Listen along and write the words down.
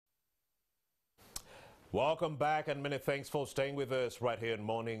Welcome back, and many thanks for staying with us right here in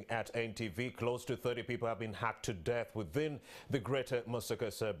Morning at NTV. Close to 30 people have been hacked to death within the greater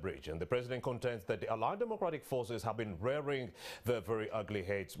Masaka sub-region. The president contends that the Allied Democratic Forces have been rearing their very ugly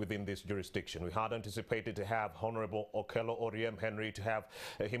heads within this jurisdiction. We had anticipated to have Honorable Okello Oriem Henry to have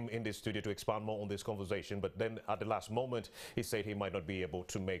him in the studio to expand more on this conversation, but then at the last moment he said he might not be able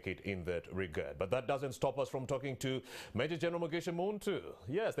to make it in that regard. But that doesn't stop us from talking to Major General Mugisha Muntu.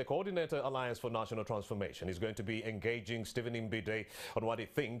 Yes, the coordinator Alliance for National Transformation is going to be engaging Stephen Mbide on what he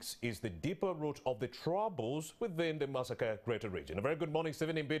thinks is the deeper root of the troubles within the Masaka greater region. A very good morning,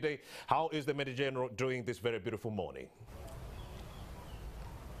 Stephen Mbide. How is the Major General doing this very beautiful morning?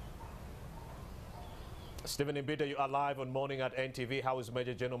 Stephen Mbide, you are live on Morning at NTV. How is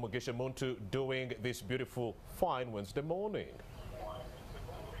Major General Mugisha Muntu doing this beautiful, fine Wednesday morning?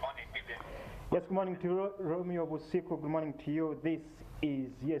 Yes, good morning to Romeo Busiku. Good morning to you. This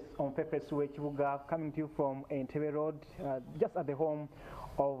is, yes, on Pepeswe Chibuga, coming to you from Entebbe Road, just at the home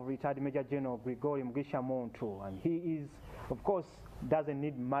of retired Major General Mugisha Muntu. And he is, of course, doesn't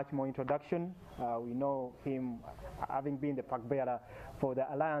need much more introduction. We know him having been the flag bearer for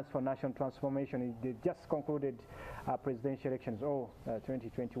the Alliance for National Transformation. They just concluded presidential elections,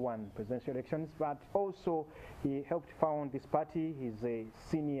 2021 presidential elections, but also he helped found this party. He's a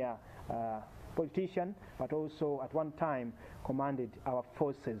senior politician, but also at one time commanded our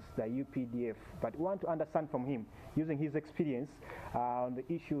forces, the UPDF. But we want to understand from him, using his experience on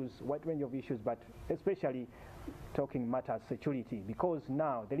the issues, wide range of issues, but especially talking matters security, because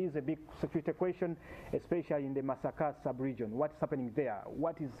now there is a big security question, especially in the Masaka sub-region. What's happening there?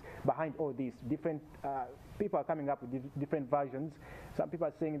 What is behind all this? Different people are coming up with different versions. Some people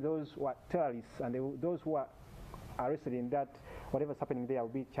are saying those who are terrorists, and those who are arrested in that, whatever's happening there will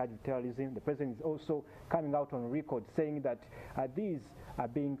be charged with terrorism. The president is also coming out on record saying that these are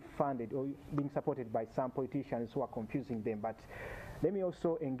being funded or being supported by some politicians who are confusing them. But let me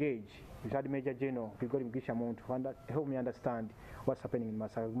also engage Retired Major General Mugisha Muntu to help me understand what's happening in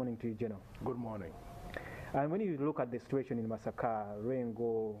Masaka. Good morning to you, General. Good morning. And when you look at the situation in Masaka,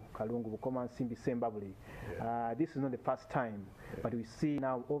 Rengo, Kalungu, Bukoma, Simbi, Sembabuli, this is not the first time, but we see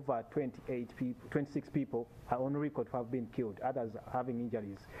now over 26 people are on record who have been killed, others having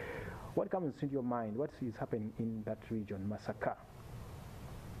injuries. What comes into your mind? What is happening in that region, Masaka?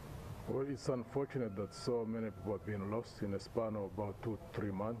 Well, it's unfortunate that so many people have been lost in a span of about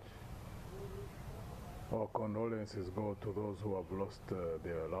 2-3 months. Our condolences go to those who have lost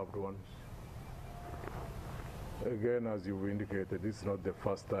their loved ones. Again, as you've indicated, this is not the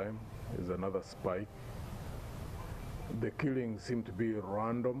first time. It's another spike. The killings seem to be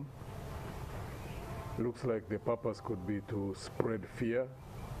random. Looks like the purpose could be to spread fear.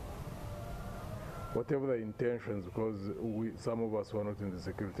 Whatever the intentions, because some of us who are not in the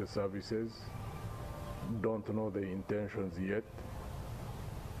security services don't know the intentions yet.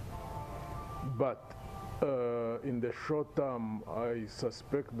 But in the short term, I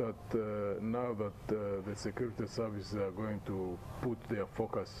suspect that now that the security services are going to put their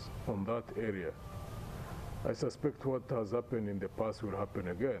focus on that area, I suspect what has happened in the past will happen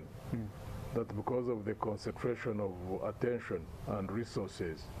again. That because of the concentration of attention and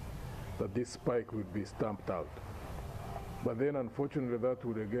resources, that this spike will be stamped out. But then unfortunately that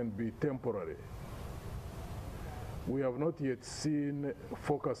would again be temporary. We have not yet seen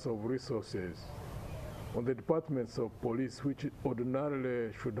focus of resources on the departments of police, which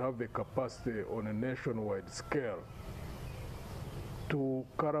ordinarily should have the capacity on a nationwide scale to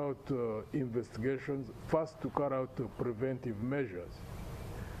carry out investigations, first to carry out preventive measures,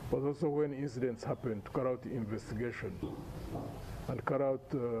 but also when incidents happen, to carry out investigations and carry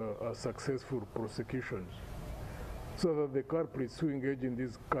out successful prosecutions, so that the culprits who engage in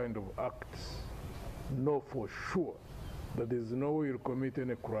these kind of acts know for sure that there is no way you'll commit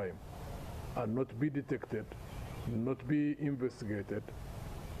any crime and not be detected, not be investigated,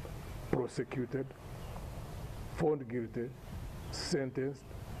 prosecuted, found guilty, sentenced,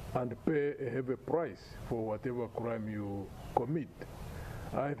 and pay a heavy price for whatever crime you commit.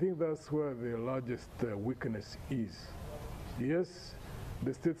 I think that's where the largest weakness is. Yes,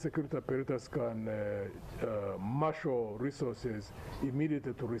 the state security apparatus can marshal resources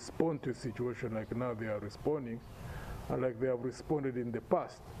immediately to respond to a situation like now they are responding, and like they have responded in the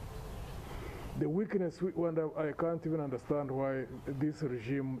past. The weakness, I can't even understand why this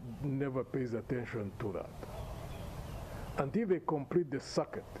regime never pays attention to that. Until they complete the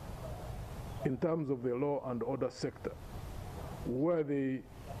circuit in terms of the law and order sector, where they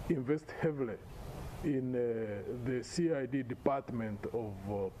invest heavily in the CID department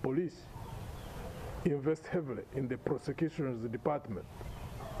of police, invest heavily in the prosecutions department,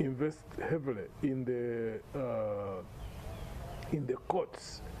 invest heavily in the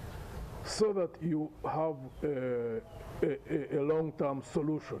courts so that you have a long-term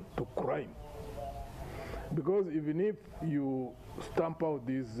solution to crime. Because even if you stamp out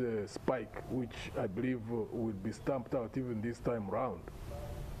this spike, which I believe will be stamped out even this time round,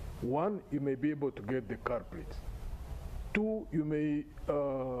 one, you may be able to get the culprits. Two, you may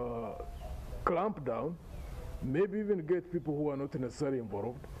clamp down, maybe even get people who are not necessarily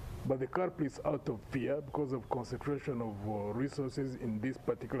involved, but the culprits out of fear because of concentration of resources in this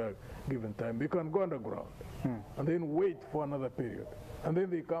particular given time. They can go underground and then wait for another period, and then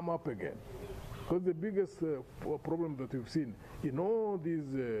they come up again. Because the biggest problem that we've seen in all these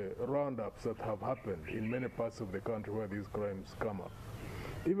roundups that have happened in many parts of the country where these crimes come up,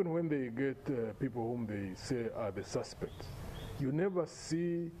 even when they get people whom they say are the suspects, you never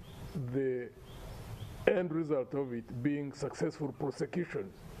see the end result of it being successful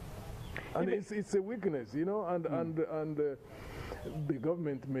prosecutions. And it's a weakness, you know, and the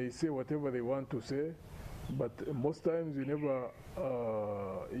government may say whatever they want to say, but most times you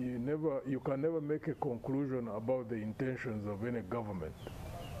can never make a conclusion about the intentions of any government,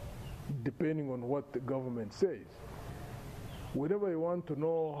 depending on what the government says. Whenever you want to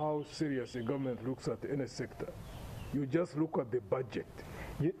know how serious a government looks at any sector, you just look at the budget.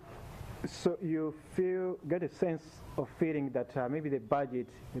 So you get a sense of feeling that maybe the budget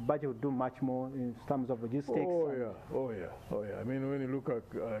will do much more in terms of logistics. Oh yeah. I mean, when you look at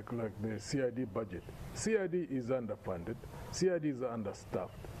like the CID budget, CID is underfunded, CID is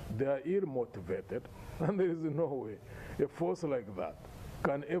understaffed, they are ill-motivated, and there is no way a force like that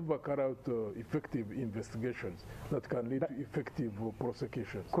can ever carry out effective investigations that can lead to effective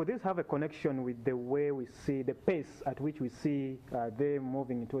prosecutions. Could this have a connection with the way we see, the pace at which we see them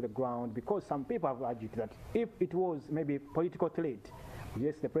moving into the ground? Because some people have argued that if it was maybe political threat,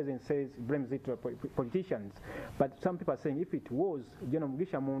 yes, the president says blames it to politicians, but some people are saying if it was General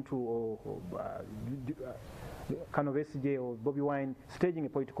Mugisha, Muntu, or kind of SJ or Bobby Wine staging a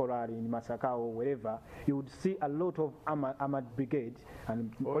political rally in Masaka or wherever, you would see a lot of armored brigades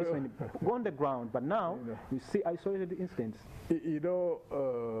and policemen go on the ground. But now you see isolated incidents. You know,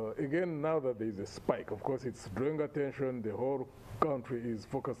 again, now that there is a spike, of course, it's drawing attention. The whole country is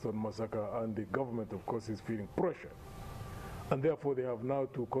focused on Masaka, and the government, of course, is feeling pressure. And therefore, they have now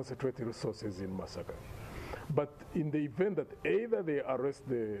to concentrate resources in Masaka. But in the event that either they arrest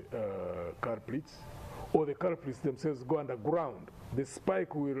the culprits, or the culprits themselves go underground, the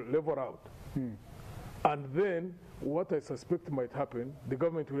spike will level out. And then what I suspect might happen, the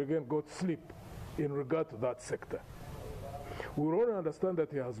government will again go to sleep in regard to that sector. We will only understand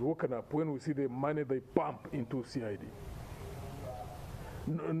that he has woken up when we see the money they pump into CID.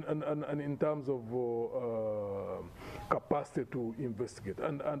 And in terms of capacity to investigate.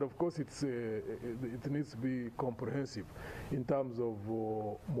 And of course, it needs to be comprehensive in terms of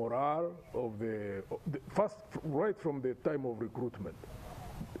morale of the first, right from the time of recruitment.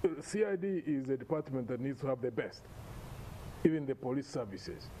 CID is a department that needs to have the best, even the police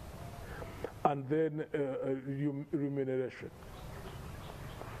services. And then remuneration.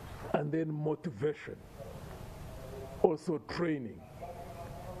 And then motivation. Also training.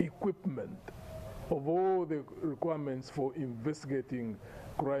 Equipment of all the requirements for investigating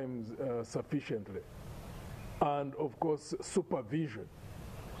crimes sufficiently, and of course supervision.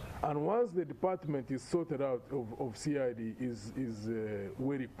 And once the department is sorted out of CID, is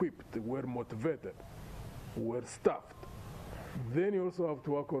well equipped, well motivated, well staffed, then you also have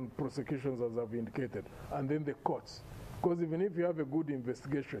to work on prosecutions, as I've indicated, and then the courts. Because even if you have a good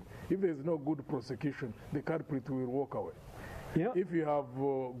investigation, if there is no good prosecution, the culprit will walk away. Yeah. If you have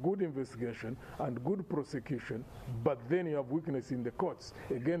good investigation and good prosecution, but then you have weakness in the courts,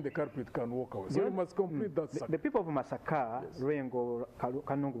 again the culprit can walk away. So you must complete that cycle. The people of Masaka, Rengo,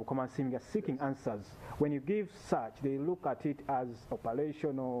 Kanungu, Komansim, are seeking answers. When you give such, they look at it as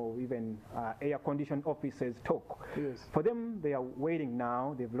operation or even air-conditioned officers talk. Yes. For them, they are waiting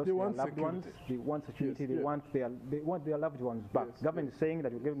now. They've lost their loved ones. They want security. Yes, they want their loved ones back. Yes, government is saying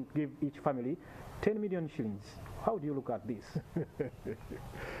that we're going to give each family 10 million shillings. How do you look at this?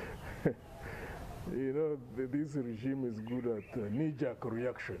 You know, this regime is good at knee-jerk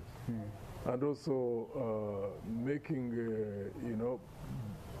reaction, and also making, you know,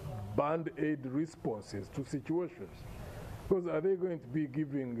 band-aid responses to situations. Because are they going to be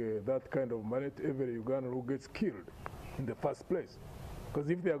giving that kind of money to every Ugandan who gets killed in the first place? Because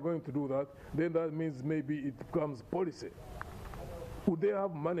if they are going to do that, then that means maybe it becomes policy. Would they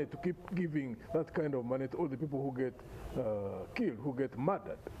have money to keep giving that kind of money to all the people who get killed, who get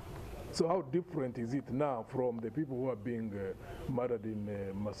murdered? So how different is it now from the people who are being murdered in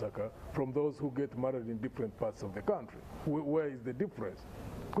Masaka from those who get murdered in different parts of the country? Where is the difference?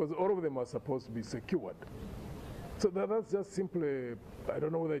 Because all of them are supposed to be secured. So that's just simply, I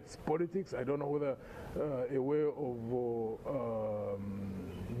don't know whether it's politics, I don't know whether a way of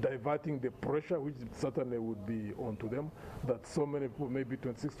diverting the pressure, which certainly would be onto them, that so many people, maybe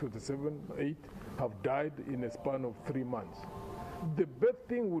 26, 27, 8, have died in a span of 3 months. The best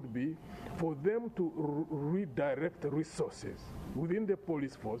thing would be for them to redirect resources within the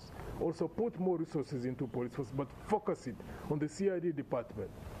police force, also put more resources into police force, but focus it on the CID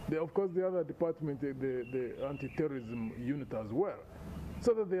department. Of course, the other department, the anti-terrorism unit as well,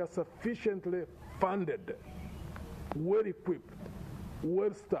 so that they are sufficiently funded, well equipped,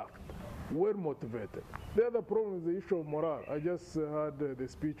 well staffed, well motivated. The other problem is the issue of morale. I just heard the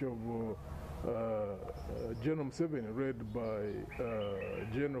speech of General Museveni read by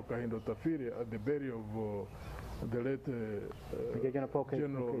General Kahindo Tafiri at the burial of the late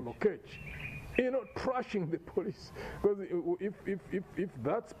General Lokech. You know, trashing the police. Because if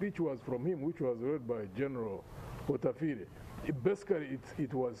that speech was from him, which was read by General Otafire, basically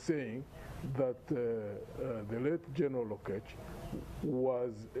it was saying that the late General Lokech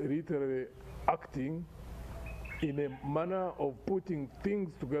was literally acting in a manner of putting things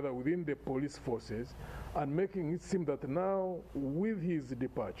together within the police forces and making it seem that now, with his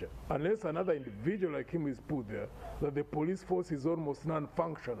departure, unless another individual like him is put there, that the police force is almost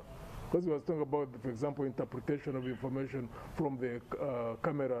non-functional. Because he was talking about, for example, interpretation of information from the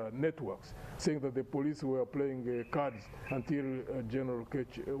camera networks, saying that the police were playing cards until General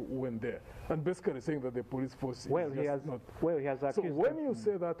Ketch went there. And basically saying that the police force is not... Well, he has accused... So when you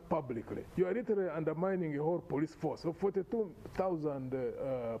say that publicly, you are literally undermining a whole police force of 42,000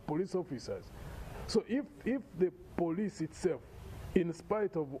 police officers. So if the police itself, in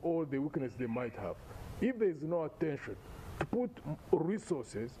spite of all the weakness they might have, if there is no attention to put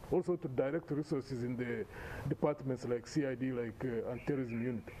resources, also to direct resources in the departments like CID, like anti-terrorism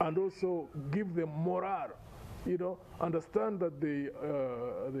unit, and also give them morale, you know, understand that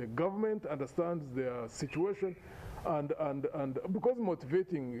the government understands their situation, and because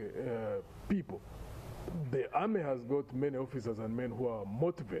motivating people, the army has got many officers and men who are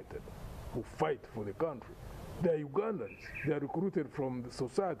motivated, who fight for the country. They are Ugandans. They are recruited from the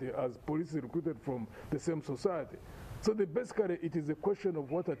society as police is recruited from the same society. So basically, it is a question of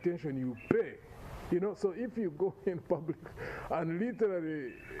what attention you pay. You know, so if you go in public and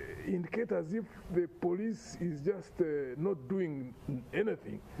literally indicate as if the police is just not doing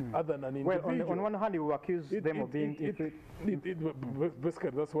anything other than an individual. Well, on one hand, you accuse them of being...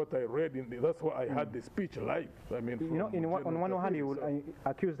 basically, that's what I read, that's why I had the speech live. I mean, you know, on one hand, you would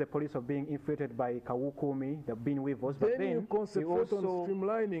accuse the police of being infiltrated by Kawukumi, the bean weavers, but then you concentrate on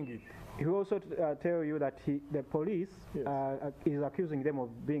streamlining it. He also tell you that the police is accusing them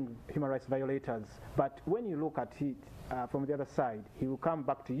of being human rights violators. But when you look at it from the other side, he will come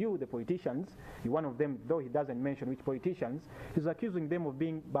back to you, the politicians. One of them, though he doesn't mention which politicians, he's accusing them of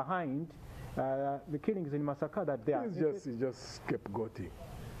being behind the killings in Masaka that they are. It's just scapegoating.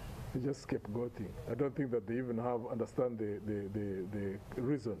 It's just scapegoating. I don't think that they even understand the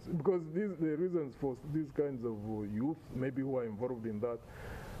reasons. Because the reasons for these kinds of youth, maybe who are involved in that,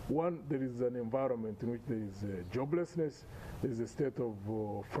 one, there is an environment in which there is joblessness, there is a state of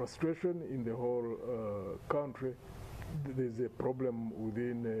frustration in the whole country. There is a problem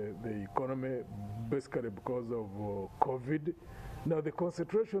within the economy, basically because of COVID. Now the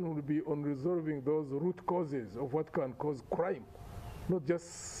concentration will be on resolving those root causes of what can cause crime, not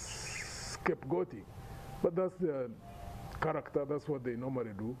just scapegoating. But that's their character, that's what they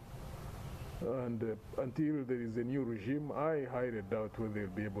normally do. And until there is a new regime, I highly doubt whether they'll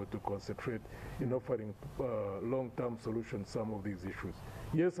be able to concentrate in offering long-term solutions to some of these issues.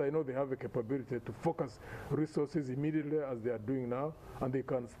 Yes, I know they have the capability to focus resources immediately as they are doing now, and they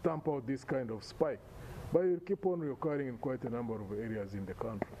can stamp out this kind of spike. But it will keep on recurring in quite a number of areas in the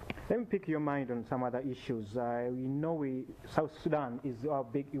country. Let me pick your mind on some other issues. We know South Sudan is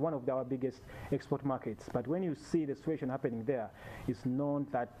one of our biggest export markets, but when you see the situation happening there, it's known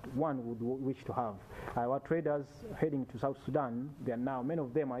that one would wish to have. Our traders heading to South Sudan, they are now, many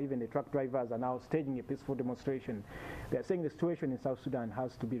of them are even the truck drivers are now staging a peaceful demonstration. They are saying the situation in South Sudan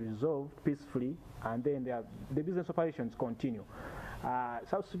has to be resolved peacefully, and then the business operations continue.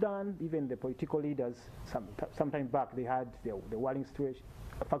 South Sudan, even the political leaders, some time back, they had the warring situation.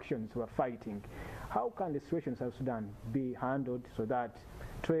 Factions were fighting. How can the situation in South Sudan be handled so that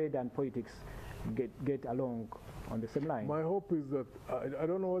trade and politics get along on the same line? My hope is that, I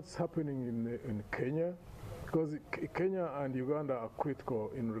don't know what's happening in Kenya, Because Kenya and Uganda are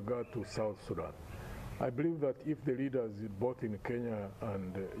critical in regard to South Sudan. I believe that if the leaders both in Kenya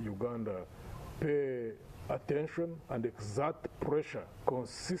and Uganda pay attention and exert pressure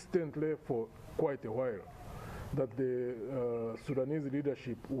consistently for quite a while, that the Sudanese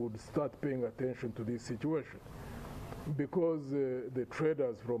leadership would start paying attention to this situation. Because the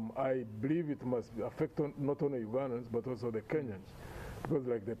traders from, I believe it must affect not only Ugandans but also the Kenyans. Because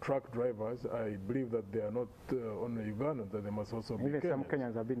like the truck drivers, I believe that they are not only Ugandans, that they must also be Even Kenyans. some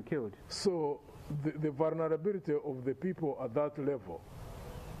Kenyans have been killed. So the vulnerability of the people at that level,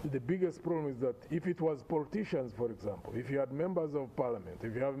 the biggest problem is that if it was politicians, for example, if you had members of parliament,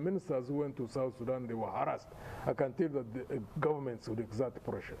 if you have ministers who went to South Sudan, they were harassed, I can tell that the governments would exert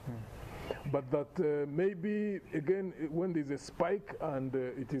pressure. But that maybe, again, when there's a spike and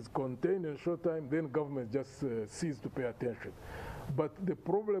it is contained in a short time, then government just cease to pay attention. But the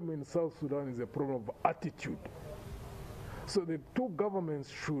problem in South Sudan is a problem of attitude. So the two governments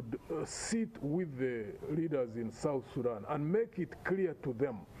should sit with the leaders in South Sudan and make it clear to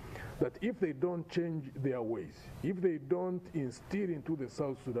them that if they don't change their ways, if they don't instill into the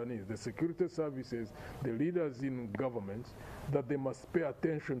South Sudanese, the security services, the leaders in governments, that they must pay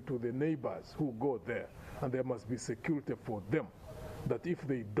attention to the neighbors who go there, and there must be security for them. That if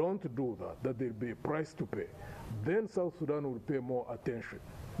they don't do that, that there'll be a price to pay. Then South Sudan will pay more attention.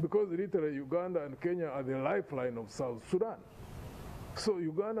 Because literally Uganda and Kenya are the lifeline of South Sudan. So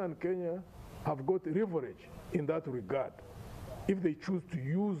Uganda and Kenya have got leverage in that regard. If they choose to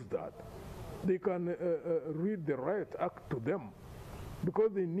use that, they can read the right act to them.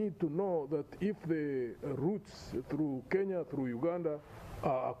 Because they need to know that if the routes through Kenya, through Uganda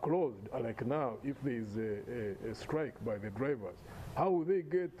are closed, like now, if there is a strike by the drivers, how will they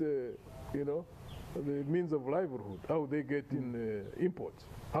get, you know, the means of livelihood? How will they get in imports?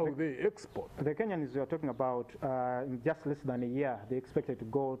 How will they export? The Kenyans you are talking about, in just less than a year, they expected to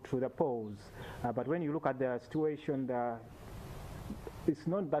go through the polls. But when you look at the situation, it's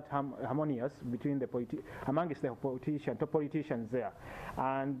not that harmonious between the amongst the top politicians there.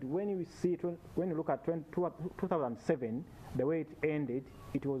 And when you see, when you look at 2007, the way it ended,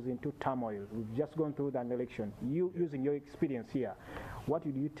 it was into turmoil. We've just gone through an election. You, using your experience here, what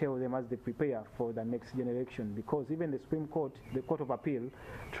would you tell them as they prepare for the next generation? Because even the Supreme Court, the Court of Appeal,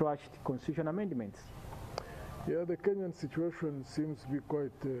 trashed constitution amendments. Yeah, the Kenyan situation seems to be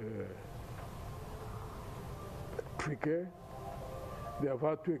quite tricky. They have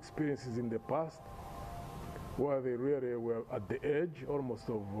had two experiences in the past where they really were at the edge almost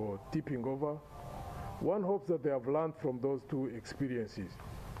of tipping over. One hopes that they have learned from those two experiences.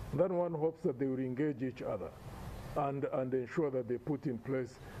 Then one hopes that they will engage each other and ensure that they put in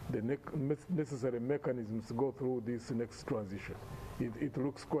place the necessary mechanisms to go through this next transition. It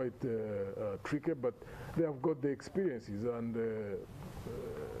looks quite tricky, but they have got the experiences, and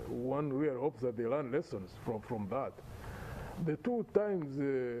one really hopes that they learn lessons from that. The two times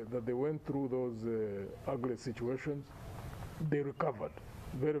that they went through those ugly situations, they recovered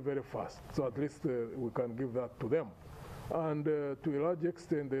very, very fast. So at least we can give that to them. And to a large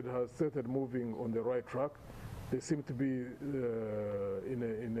extent, they have started moving on the right track. They seem to be in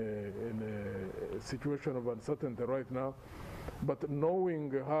a situation of uncertainty right now. But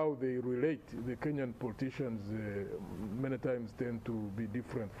knowing how they relate, the Kenyan politicians many times tend to be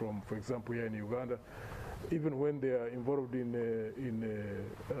different from, for example, here in Uganda. Even when they are involved in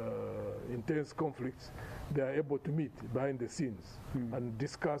intense conflicts, they are able to meet behind the scenes and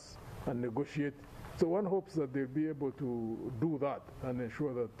discuss and negotiate. So one hopes that they'll be able to do that and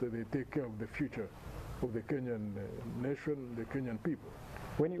ensure that they take care of the future of the Kenyan nation, the Kenyan people.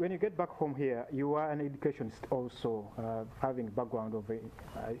 When you get back home here, you are an educationist also, having background of a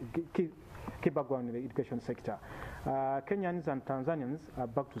key background in the education sector. Kenyans and Tanzanians are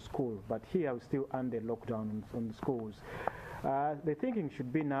back to school, but here we're still under lockdown on the schools. The thinking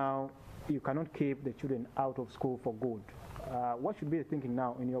should be now, you cannot keep the children out of school for good. What should be the thinking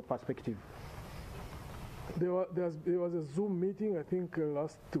now in your perspective? There was a Zoom meeting, I think,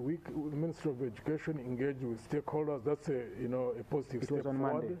 last week. The Minister of Education engaged with stakeholders. That's a positive step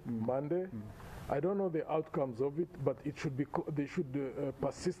forward. Monday. I don't know the outcomes of it, but it should be. They should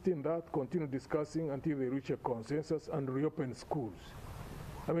persist in that, continue discussing until they reach a consensus and reopen schools.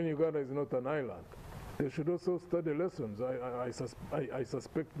 I mean, Uganda is not an island. They should also study lessons. I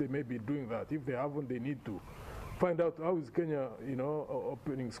suspect they may be doing that. If they haven't, they need to find out how is Kenya,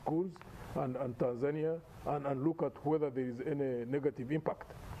 opening schools, and Tanzania, and look at whether there is any negative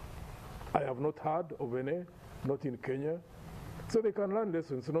impact. I have not heard of any, not in Kenya. So they can learn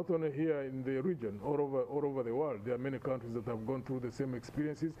lessons, not only here in the region, all over the world. There are many countries that have gone through the same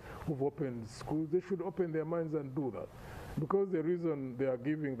experiences, who've opened schools. They should open their minds and do that. Because the reason they are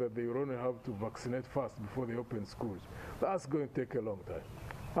giving that they will only have to vaccinate first before they open schools, that's going to take a long time.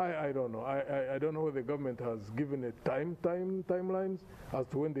 I don't know. I don't know whether the government has given a timelines as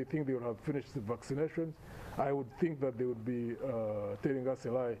to when they think they will have finished the vaccinations. I would think that they would be telling us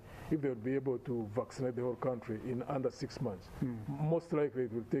a lie if they would be able to vaccinate the whole country in under 6 months. Most likely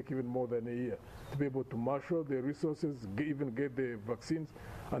it will take even more than a year to be able to marshal the resources, even get the vaccines,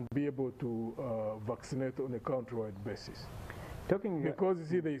 and be able to vaccinate on a countrywide basis. Because you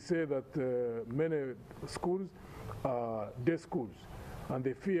see, they say that many schools are day schools, and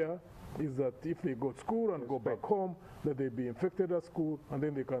the fear is that if they go to school and go back home, that they be infected at school, and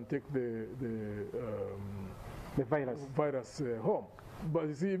then they can take the virus home. But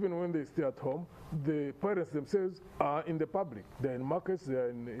you see, even when they stay at home, the parents themselves are in the public. They're in markets, they're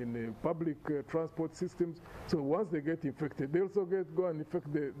in the public transport systems. So once they get infected, they also go and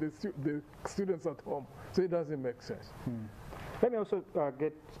infect the students at home. So it doesn't make sense. Let me also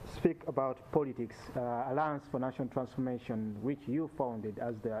speak about politics. Alliance for National Transformation, which you founded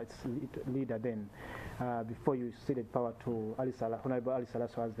as its leader then, before you ceded power to Honorable Ali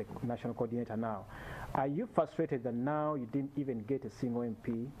Salaso as the national coordinator now. Are you frustrated that now you didn't even get a single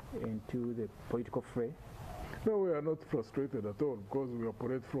MP into the political fray? No, we are not frustrated at all, because we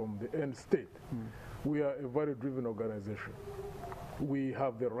operate from the end state. We are a very driven organization. We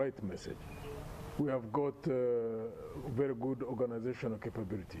have the right message. We have got very good organizational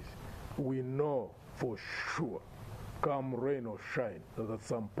capabilities. We know for sure, come rain or shine, that at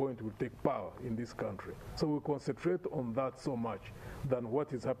some point we'll take power in this country. So we concentrate on that so much than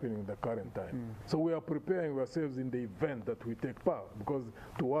what is happening in the current time. So we are preparing ourselves in the event that we take power, because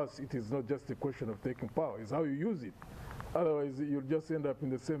to us it is not just a question of taking power, it's how you use it. Otherwise you'll just end up in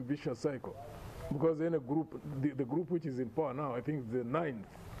the same vicious cycle. Because in a group, the group which is in power now, I think the 9th.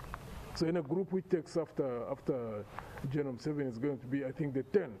 So in a group which takes after General 7 is going to be, I think, the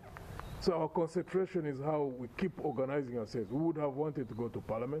 10th. So our concentration is how we keep organizing ourselves. We would have wanted to go to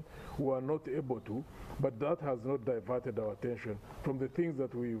Parliament. We are not able to, but that has not diverted our attention from the things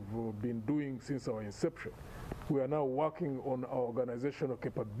that we've been doing since our inception. We are now working on our organizational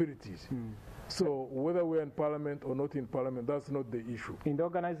capabilities. So whether we're in Parliament or not in Parliament, that's not the issue. In the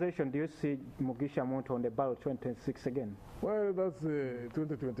organization, do you see Mugisha Muntu on the ballot 2026 again? Well, that's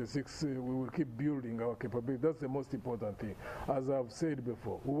 2026. We will keep building our capability. That's the most important thing. As I've said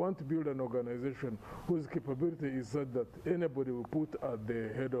before, we want to build an organization whose capability is such that anybody we put at the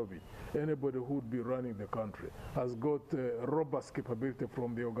head of it, anybody who would be running the country, has got robust capability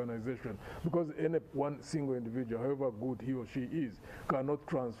from the organization. Because any one single individual, however good he or she is, cannot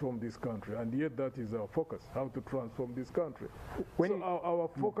transform this country. And yet that is our focus, how to transform this country. So our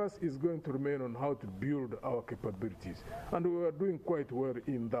focus is going to remain on how to build our capabilities. And we are doing quite well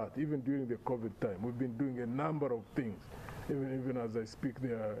in that, even during the COVID time. We've been doing a number of things. Even as I speak,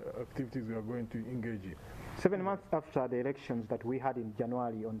 there are activities we are going to engage in. 7 months after the elections that we had in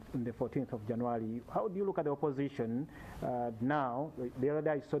January, on the 14th of January, how do you look at the opposition now? The other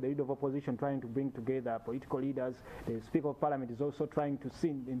day I saw the leader of opposition trying to bring together political leaders. The Speaker of Parliament is also trying to see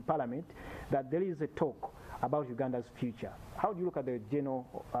in Parliament that there is a talk about Uganda's future. How do you look at the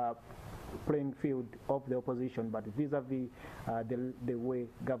general playing field of the opposition, but vis-a-vis the way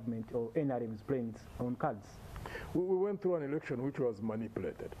government or NRM is playing its own cards? We went through an election which was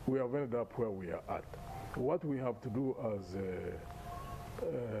manipulated. We have ended up where we are at. What we have to do as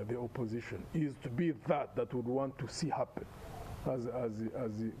the opposition is to be that would want to see happen. As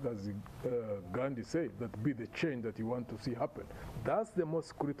Gandhi said, that be the change that you want to see happen. That's the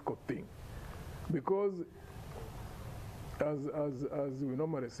most critical thing. Because as we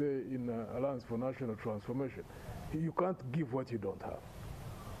normally say in Alliance for National Transformation, you can't give what you don't have.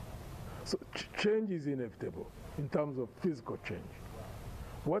 So change is inevitable in terms of physical change.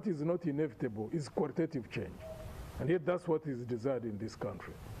 What is not inevitable is qualitative change. And yet that's what is desired in this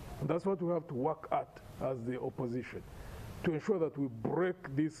country. And that's what we have to work at as the opposition, to ensure that we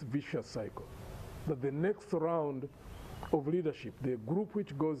break this vicious cycle, that the next round of leadership, the group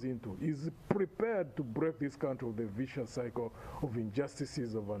which goes into, is prepared to break this country of the vicious cycle of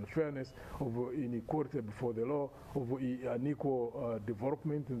injustices, of unfairness, of inequality before the law, of unequal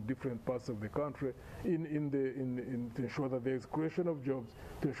development in different parts of the country, to ensure that there is creation of jobs,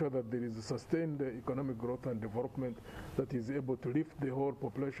 to ensure that there is a sustained economic growth and development that is able to lift the whole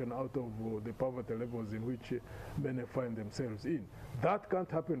population out of the poverty levels in which many find themselves in. That can't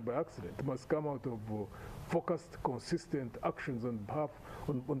happen by accident. It must come out of focused, consistent actions on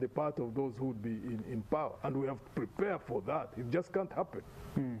the part of those who would be in power. And we have to prepare for that. It just can't happen.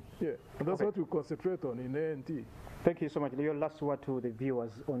 Yeah, and that's what we concentrate on in ANT. Thank you so much. Your last word to the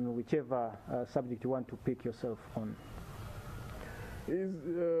viewers on whichever subject you want to pick yourself on.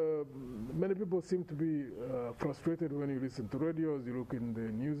 Many people seem to be frustrated when you listen to radios, you look in the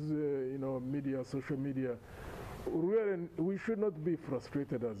news, media, social media. We should not be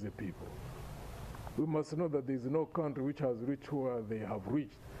frustrated as a people. We must know that there is no country which has reached where they have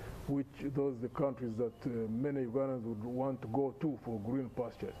reached, which those the countries that many Ugandans would want to go to for green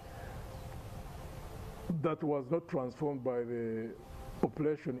pastures. That was not transformed by the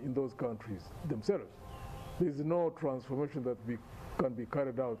population in those countries themselves. There is no transformation that can be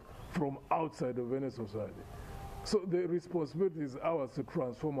carried out from outside of any society. So the responsibility is ours to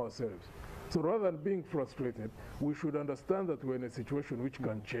transform ourselves. So rather than being frustrated, we should understand that we're in a situation which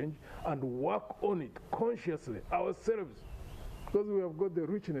can change and work on it consciously ourselves. Because we have got the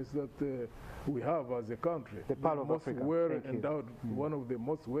richness that we have as a country. The Pearl of Africa. One of the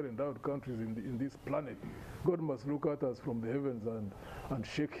most well-endowed countries in this planet. God must look at us from the heavens and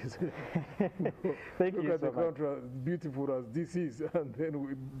shake his head. Look at the country as beautiful as this is, and then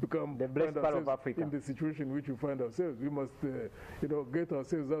we become the blessed Pearl of Africa. In the situation in which we find ourselves. We must get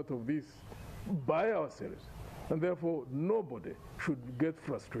ourselves out of this by ourselves. And therefore, nobody should get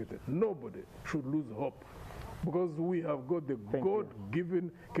frustrated. Nobody should lose hope. Because we have got the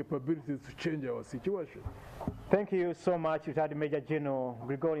God-given capabilities to change our situation. Thank you so much, Retired Major General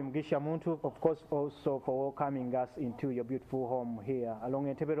Gregory Mugisha Muntu, of course, also for welcoming us into your beautiful home here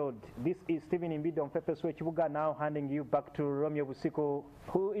along Entebbe Road. This is Stephen Mbide on Pepeswe Chibuga, now handing you back to Romeo Busiko,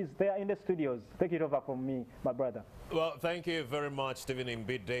 who is there in the studios. Take it over from me, my brother. Well, thank you very much, Stephen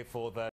Mbide, for that.